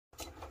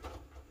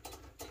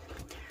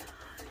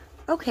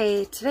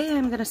Okay, today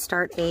I'm going to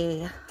start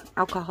a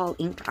alcohol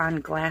ink on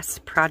glass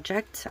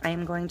project. I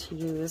am going to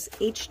use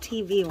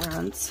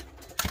HTVRont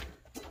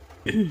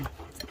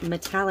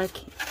metallic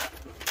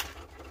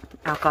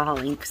alcohol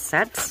ink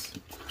sets.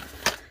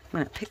 I'm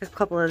going to pick a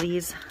couple of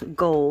these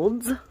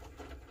golds.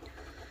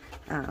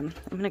 I'm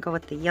going to go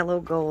with the yellow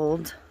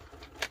gold,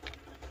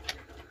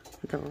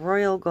 the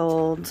royal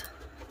gold,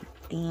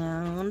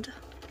 and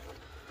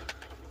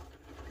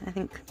I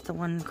think the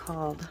one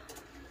called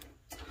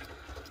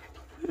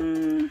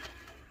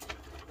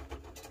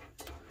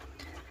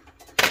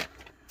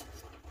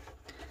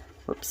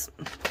whoops,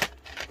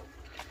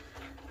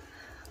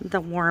 the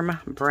warm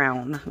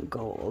brown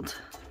gold.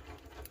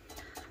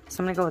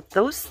 So I'm going to go with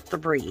those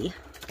three,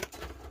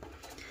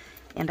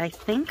 and I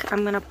think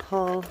I'm going to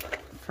pull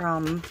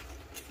from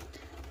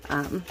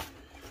I'm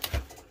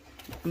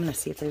going to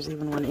see if there's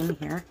even one in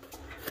here.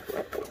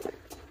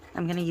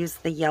 I'm going to use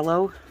the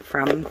yellow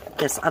from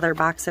this other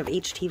box of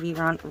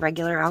HTVRont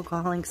regular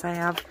alcohol inks I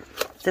have.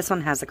 This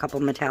one has a couple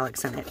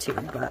metallics in it too,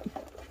 but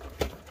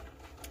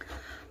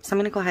so I'm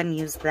going to go ahead and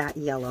use that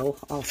yellow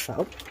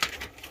also.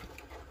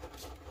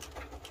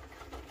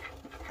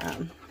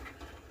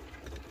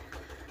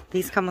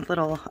 These come with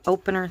little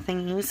opener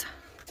thingies,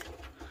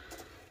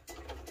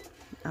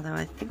 although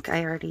I think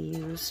I already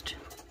used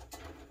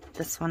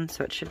this one,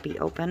 so it should be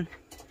open.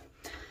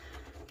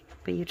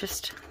 But you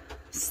just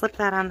slip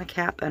that on the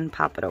cap and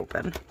pop it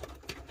open.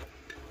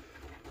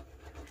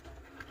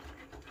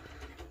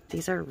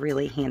 These are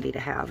really handy to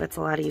have. It's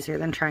a lot easier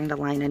than trying to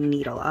line a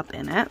needle up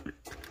in it,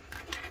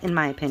 in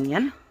my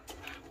opinion.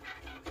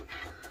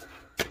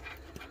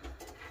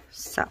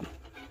 So,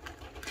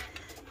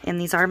 and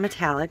these are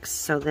metallics,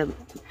 so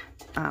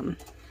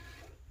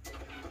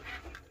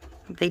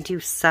they do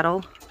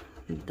settle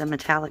the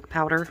metallic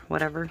powder,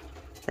 whatever,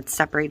 that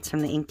separates from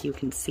the ink, you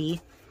can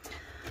see.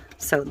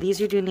 So these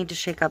you do need to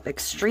shake up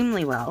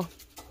extremely well.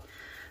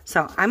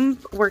 So I'm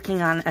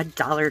working on a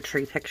Dollar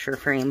Tree picture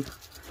frame.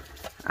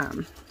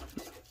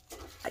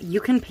 You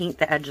can paint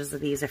the edges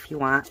of these if you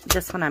want.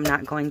 This one I'm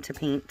not going to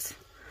paint.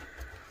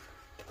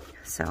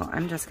 So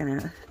I'm just going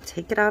to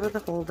take it out of the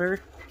holder,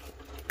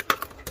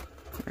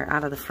 or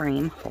out of the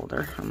frame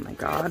holder. Oh my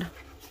god.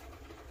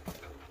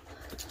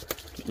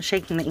 I'm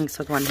shaking the inks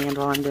with one hand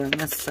while I'm doing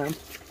this, so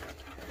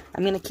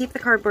I'm going to keep the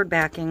cardboard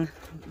backing.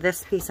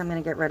 This piece I'm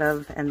going to get rid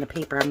of, and the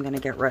paper I'm going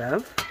to get rid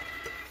of.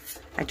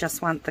 I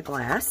just want the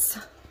glass.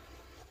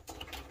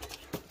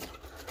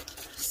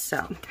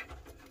 So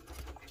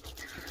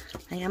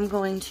I am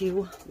going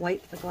to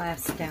wipe the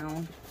glass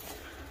down.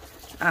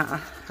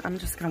 I'm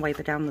just going to wipe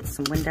it down with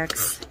some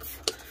Windex,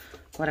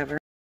 whatever.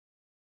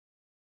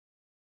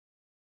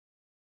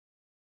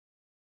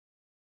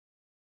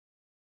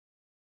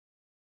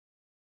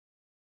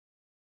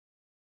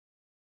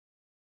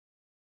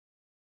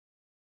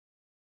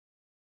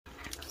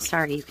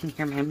 Sorry, you can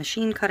hear my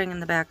machine cutting in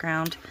the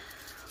background.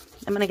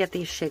 I'm going to get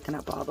these shaken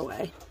up all the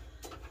way.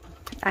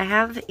 I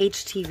have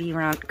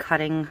HTVRont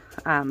cutting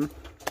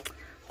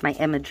my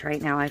image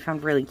right now. I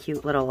found really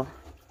cute little,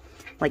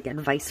 like,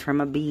 advice from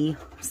a bee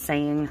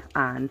saying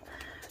on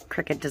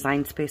Cricut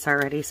Design Space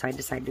already, so I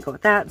decided to go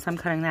with that. So I'm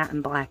cutting that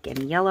in black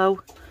and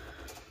yellow.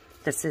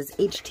 This is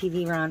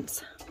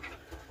HTVRont's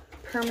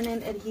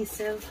permanent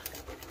adhesive.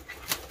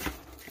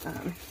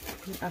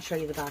 I'll show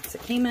you the box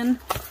it came in.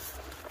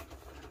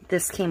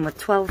 This came with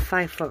 12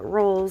 5-foot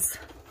rolls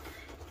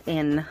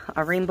in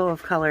a rainbow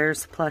of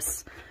colors,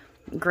 plus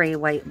gray,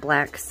 white,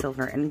 black,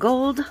 silver, and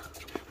gold.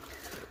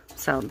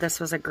 So this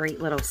was a great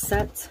little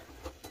set.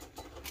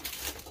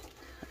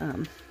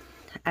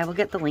 I will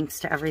get the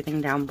links to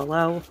everything down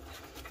below.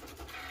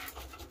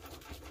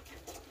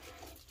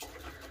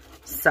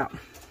 So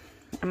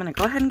I'm going to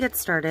go ahead and get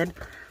started.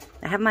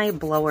 I have my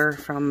blower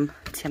from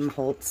Tim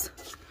Holtz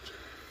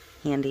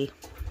handy.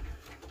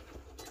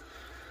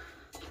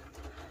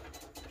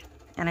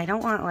 And I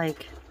don't want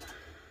like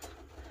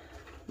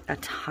a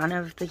ton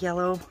of the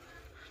yellow,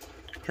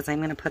 because I'm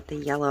going to put the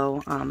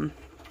yellow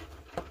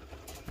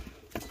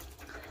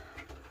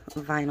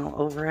vinyl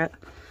over it.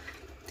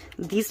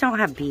 These don't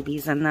have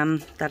BBs in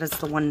them. That is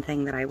the one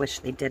thing that I wish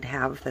they did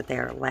have that they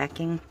are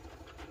lacking.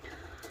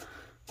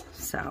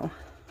 So,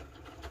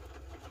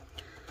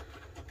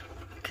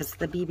 because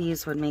the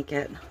BBs would make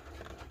it,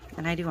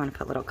 and I do want to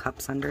put little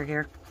cups under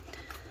here,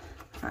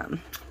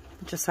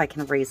 just so I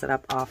can raise it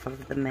up off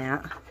of the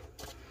mat.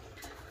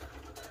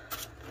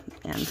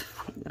 And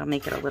it'll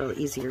make it a little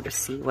easier to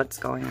see what's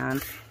going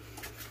on.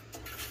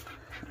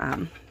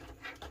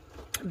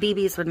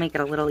 BBs would make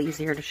it a little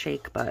easier to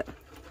shake, but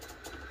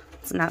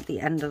it's not the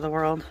end of the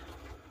world.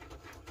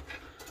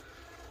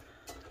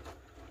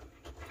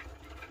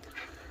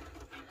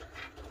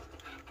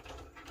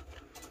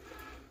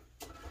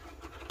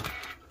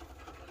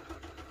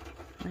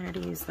 I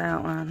already used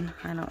that one.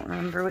 I don't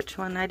remember which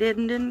one I did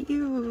and didn't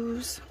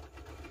use.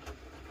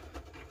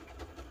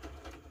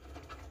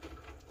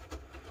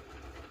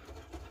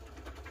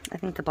 I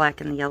think the black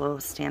and the yellow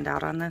stand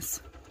out on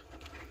this.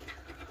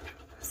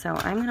 So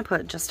I'm going to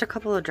put just a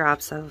couple of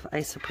drops of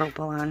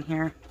isopropyl on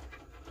here.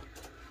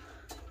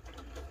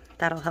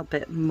 That'll help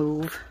it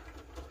move.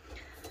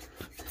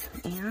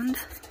 And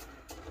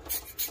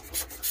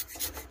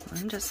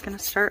I'm just going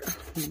to start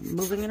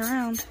moving it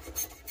around.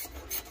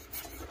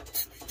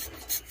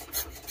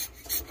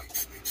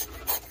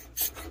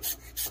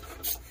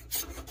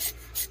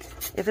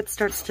 If it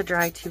starts to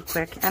dry too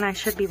quick, and I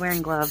should be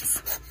wearing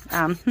gloves,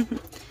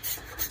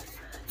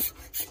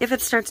 if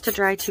it starts to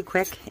dry too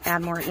quick,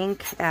 add more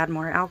ink, add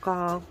more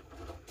alcohol.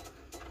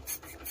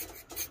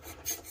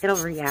 It'll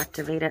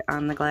reactivate it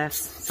on the glass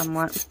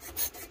somewhat.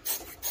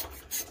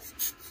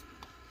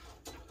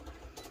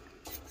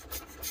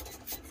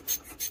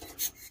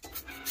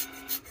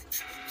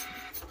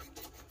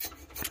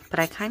 But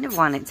I kind of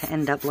want it to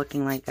end up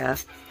looking like a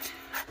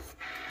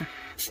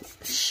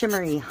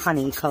shimmery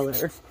honey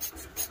color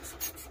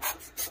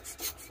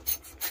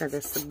for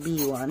this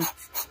bee one.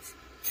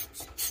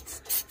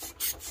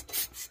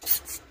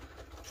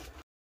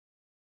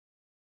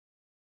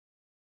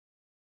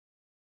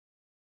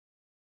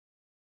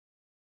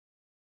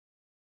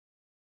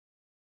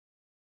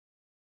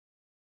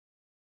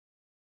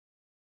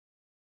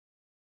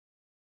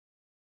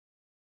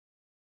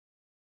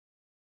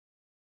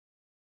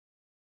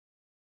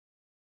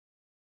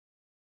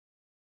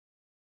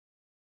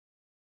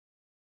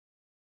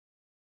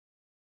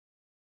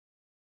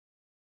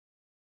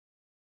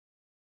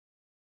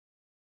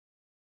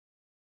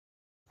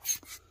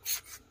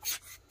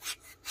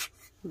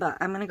 But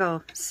I'm going to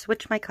go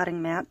switch my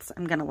cutting mats.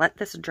 I'm going to let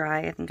this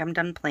dry. I think I'm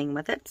done playing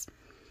with it.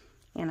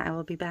 And I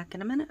will be back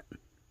in a minute.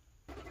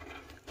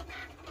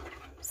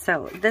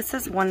 So this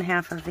is one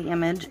half of the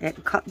image.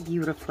 It cut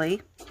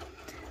beautifully.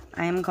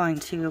 I am going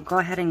to go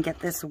ahead and get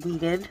this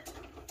weeded.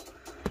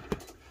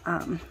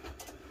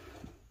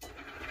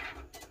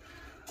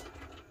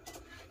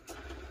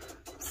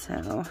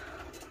 So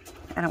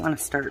I don't want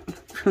to start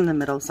from the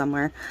middle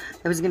somewhere.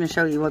 I was going to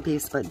show you a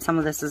piece, but some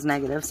of this is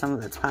negative, some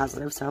of it's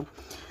positive, so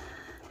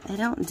I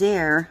don't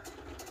dare,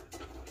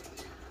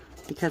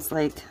 because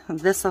like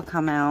this will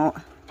come out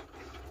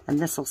and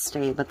this will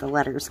stay, but the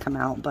letters come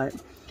out. But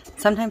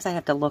sometimes I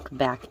have to look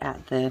back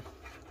at the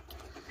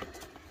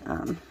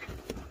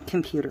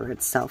computer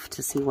itself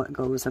to see what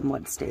goes and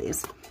what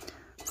stays.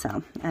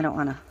 So I don't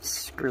want to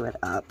screw it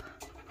up,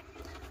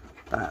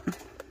 but,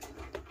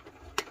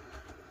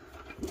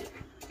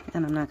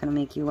 and I'm not going to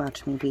make you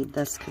watch me bead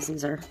this because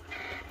these are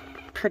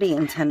pretty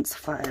intense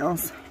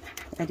files.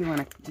 I do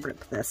want to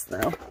rip this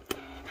though.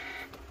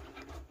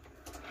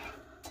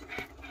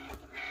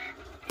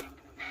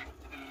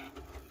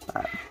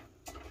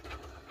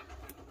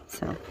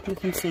 So you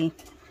can see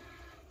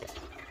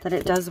that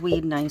it does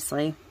weed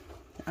nicely.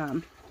 So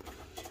I'm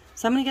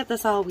going to get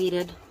this all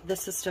weeded.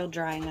 This is still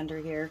drying under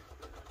here,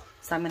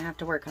 so I'm going to have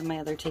to work on my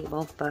other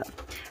table, but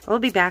I will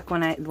be back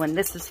when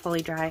this is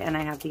fully dry and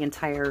I have the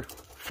entire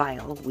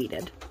file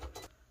weeded.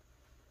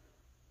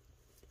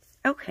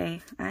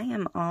 Okay, I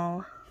am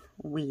all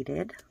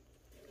weeded.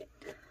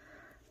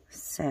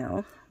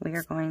 So we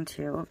are going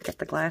to get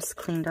the glass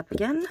cleaned up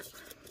again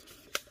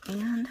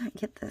and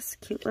get this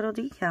cute little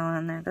decal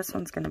on there. This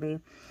one's going to be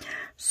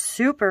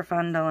super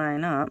fun to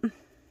line up.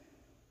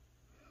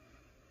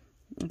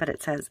 But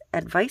it says,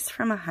 advice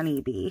from a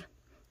honeybee.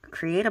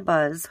 Create a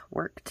buzz,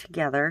 work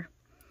together.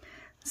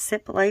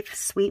 Sip life's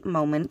sweet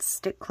moments,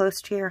 stick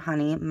close to your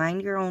honey,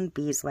 mind your own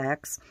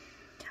beeswax.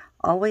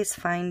 Always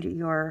find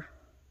your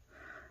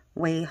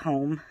way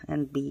home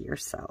and be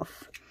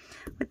yourself.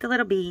 With the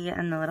little bee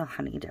and the little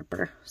honey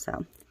dipper.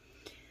 So,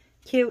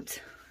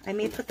 cute. I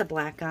may put the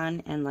black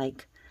on and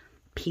like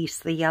piece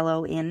the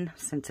yellow in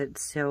since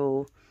it's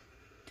so,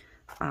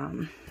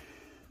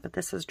 but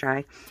this is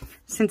dry,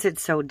 since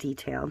it's so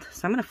detailed.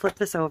 So I'm going to flip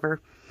this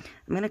over.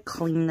 I'm going to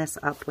clean this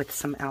up with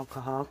some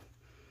alcohol.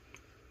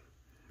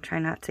 Try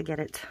not to get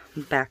it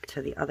back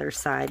to the other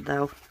side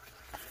though.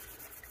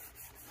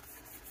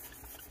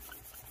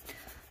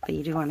 But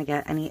you do want to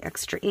get any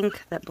extra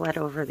ink that bled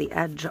over the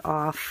edge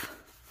off.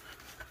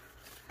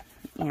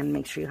 And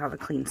make sure you have a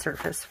clean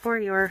surface for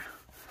your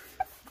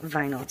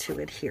vinyl to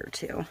adhere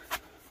to.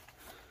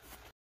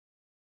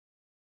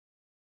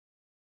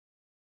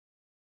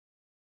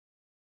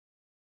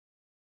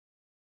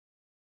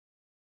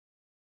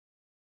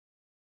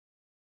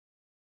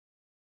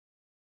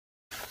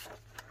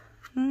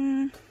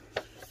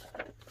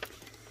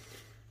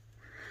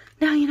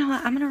 Now, you know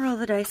what? I'm going to roll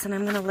the dice and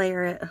I'm going to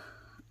layer it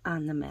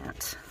on the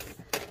mat.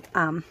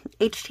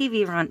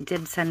 HTVRont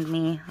did send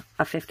me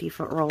a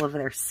 50-foot roll of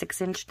their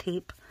 6-inch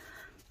tape,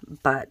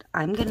 but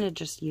I'm going to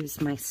just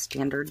use my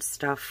standard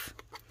stuff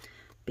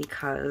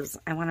because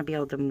I want to be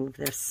able to move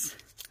this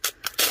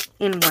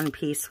in one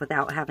piece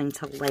without having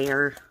to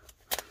layer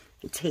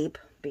the tape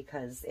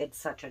because it's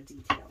such a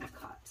detailed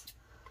cut.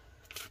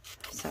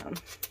 So,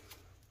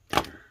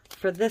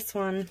 for this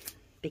one,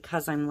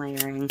 because I'm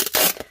layering,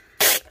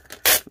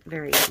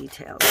 very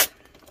detailed,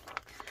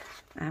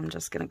 I'm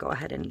just going to go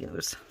ahead and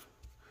use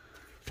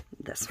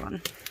this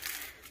one.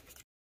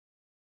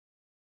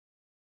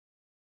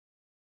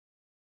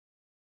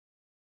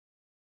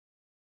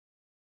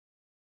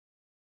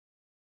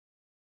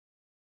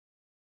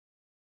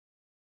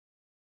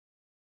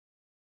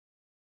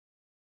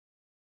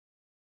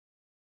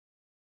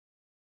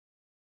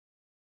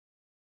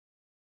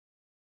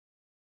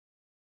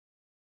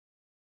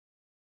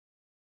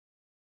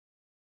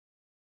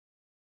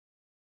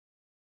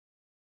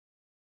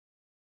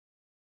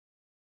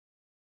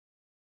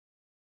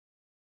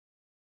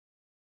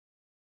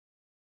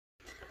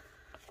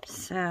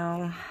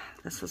 So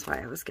this is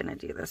why I was going to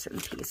do this in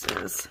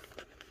pieces.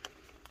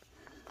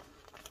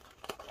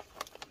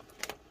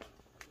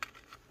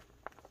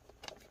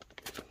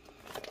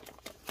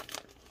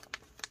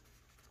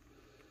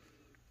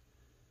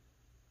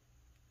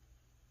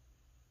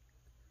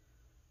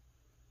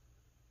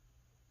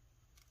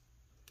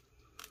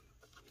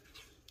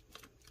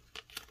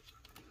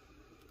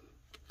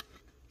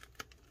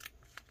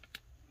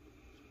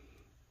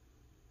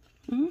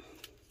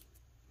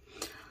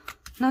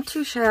 Not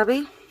too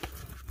shabby,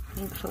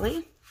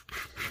 thankfully.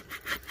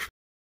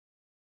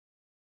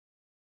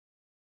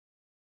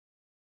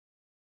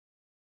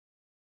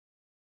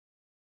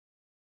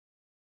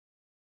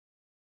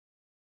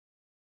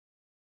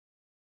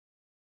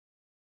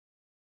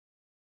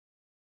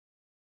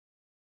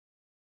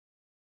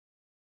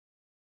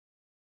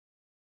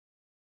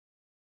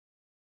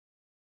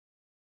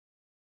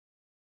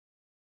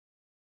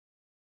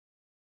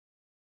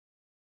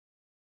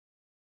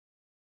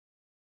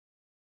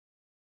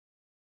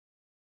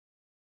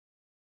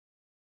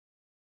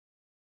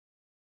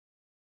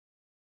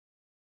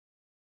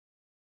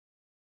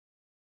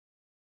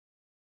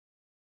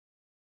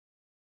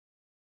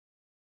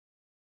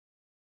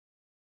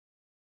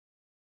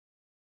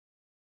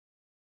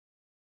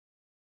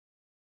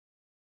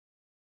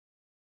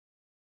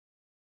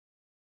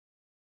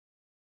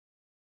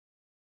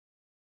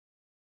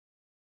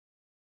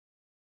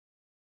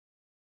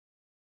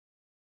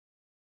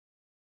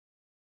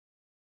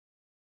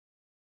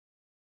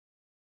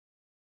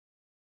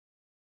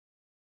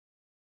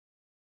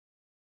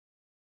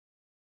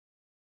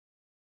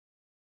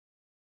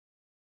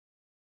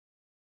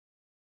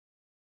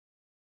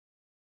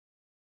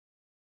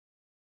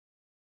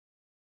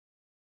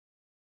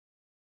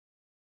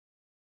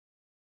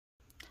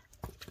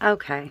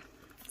 Okay,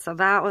 so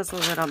that was a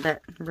little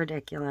bit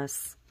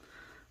ridiculous,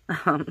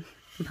 but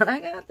I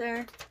got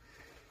there.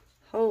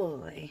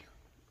 Holy.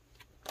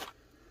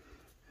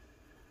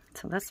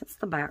 So this is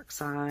the back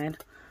side.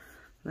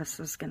 This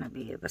is going to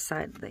be the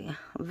side the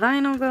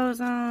vinyl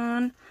goes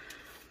on,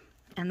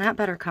 and that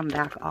better come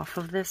back off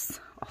of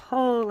this a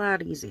whole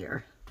lot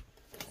easier.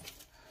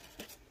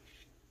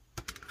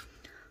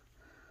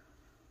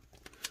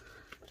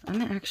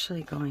 I'm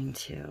actually going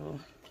to...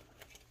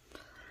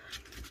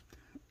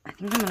 I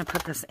think I'm going to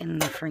put this in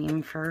the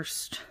frame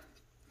first,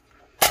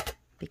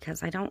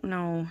 because I don't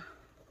know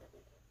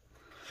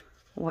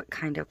what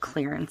kind of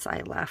clearance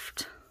I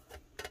left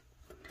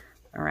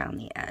around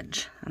the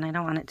edge, and I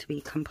don't want it to be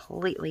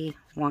completely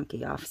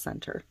wonky off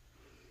center.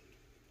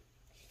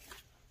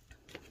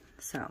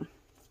 So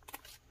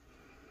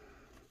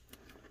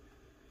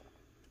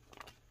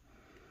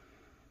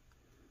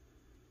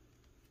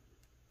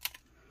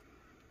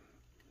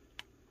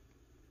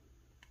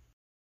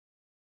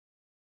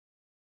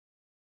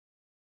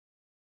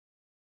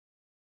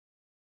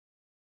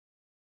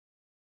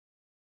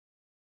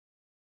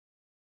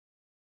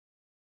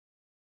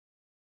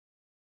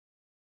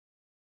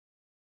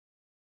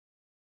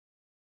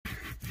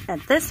at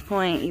this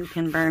point, you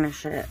can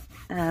burnish it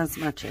as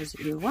much as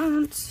you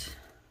want.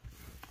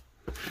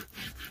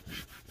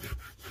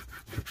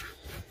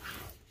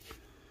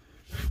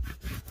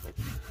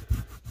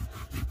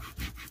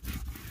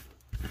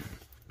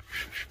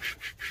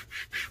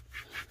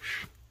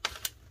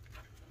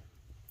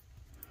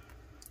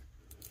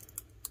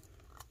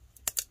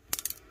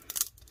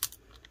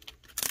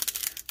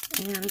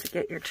 And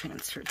get your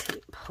transfer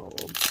tape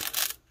pulled.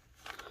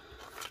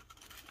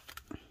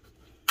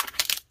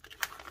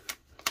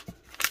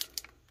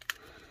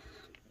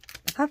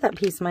 I thought that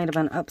piece might have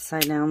been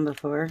upside down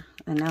before,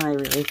 and now I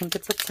really think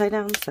it's upside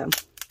down, so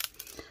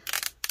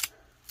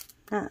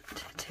not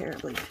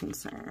terribly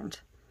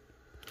concerned.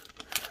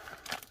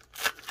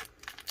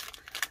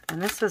 And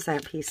this was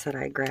that piece that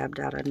I grabbed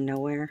out of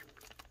nowhere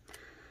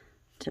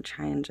to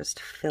try and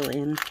just fill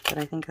in, but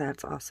I think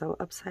that's also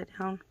upside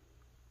down.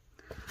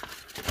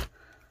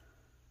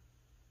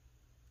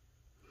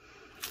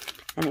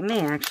 And it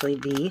may actually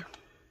be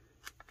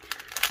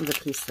the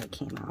piece that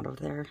came out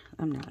of there.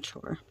 I'm not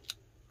sure.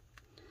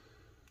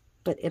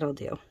 But it'll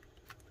do.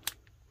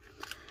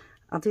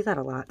 I'll do that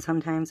a lot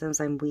sometimes as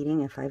I'm weeding.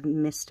 If I've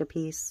missed a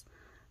piece,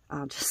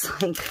 I'll just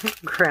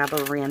like grab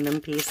a random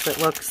piece that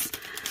looks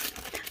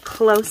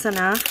close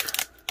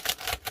enough.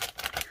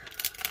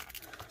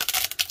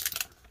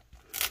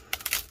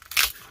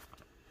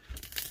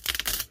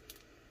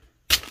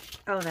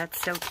 Oh,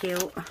 that's so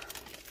cute.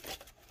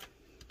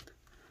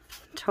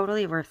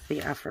 Totally worth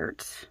the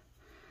effort.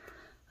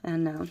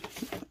 And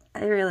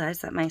I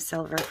realize that my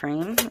silver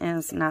frame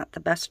is not the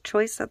best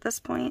choice at this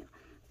point,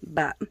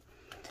 but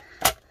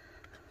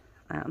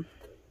oh,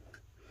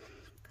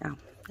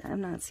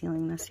 I'm not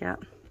sealing this yet.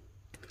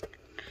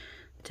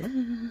 Duh.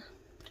 I'm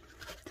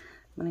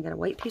gonna get a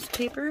white piece of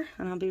paper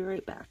and I'll be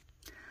right back.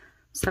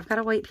 So I've got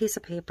a white piece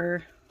of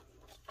paper,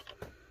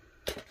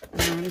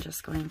 and I'm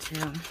just going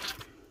to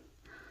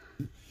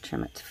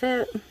trim it to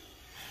fit.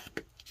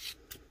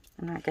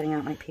 I'm not getting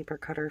out my paper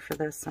cutter for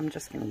this. I'm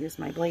just going to use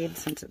my blade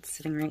since it's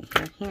sitting right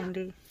here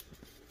handy.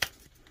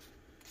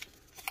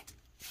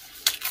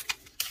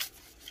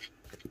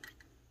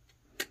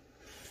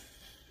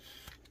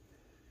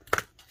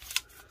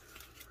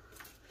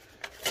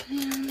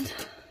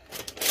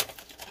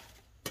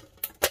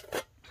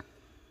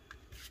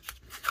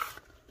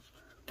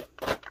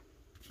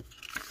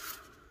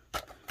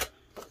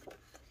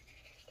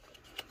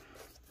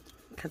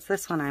 because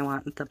this one I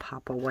want the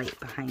pop of white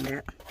behind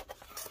it,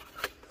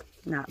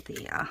 not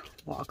the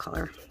wall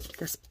color.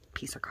 This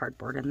piece of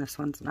cardboard in this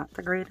one's not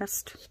the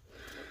greatest.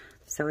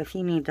 So if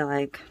you need to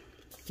like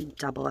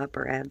double up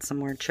or add some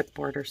more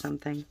chipboard or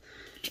something,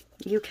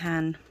 you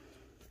can.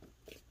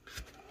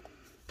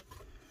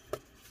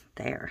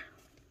 There.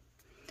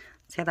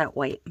 See how that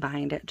white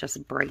behind it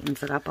just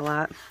brightens it up a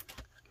lot?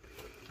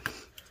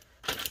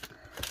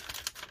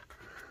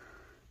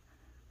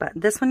 But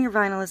this one, your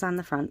vinyl is on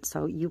the front,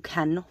 so you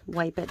can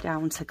wipe it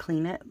down to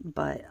clean it,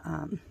 but,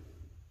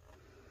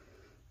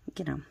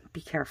 you know,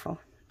 be careful.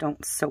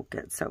 Don't soak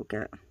it.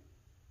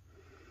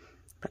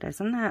 But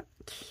isn't that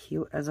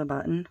cute as a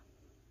button?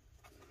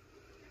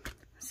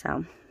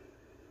 So,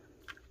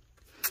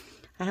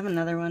 I have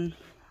another one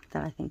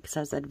that I think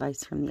says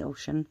Advice from the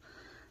Ocean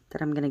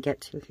that I'm going to get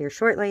to here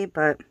shortly,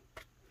 but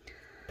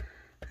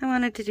I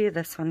wanted to do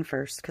this one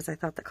first because I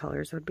thought the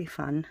colors would be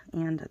fun,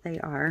 and they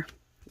are.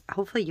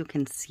 Hopefully you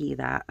can see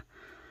that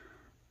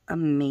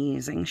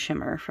amazing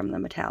shimmer from the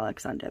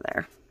metallics under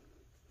there.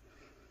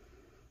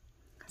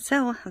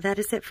 So that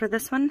is it for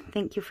this one.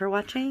 Thank you for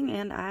watching,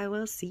 and I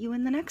will see you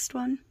in the next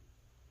one.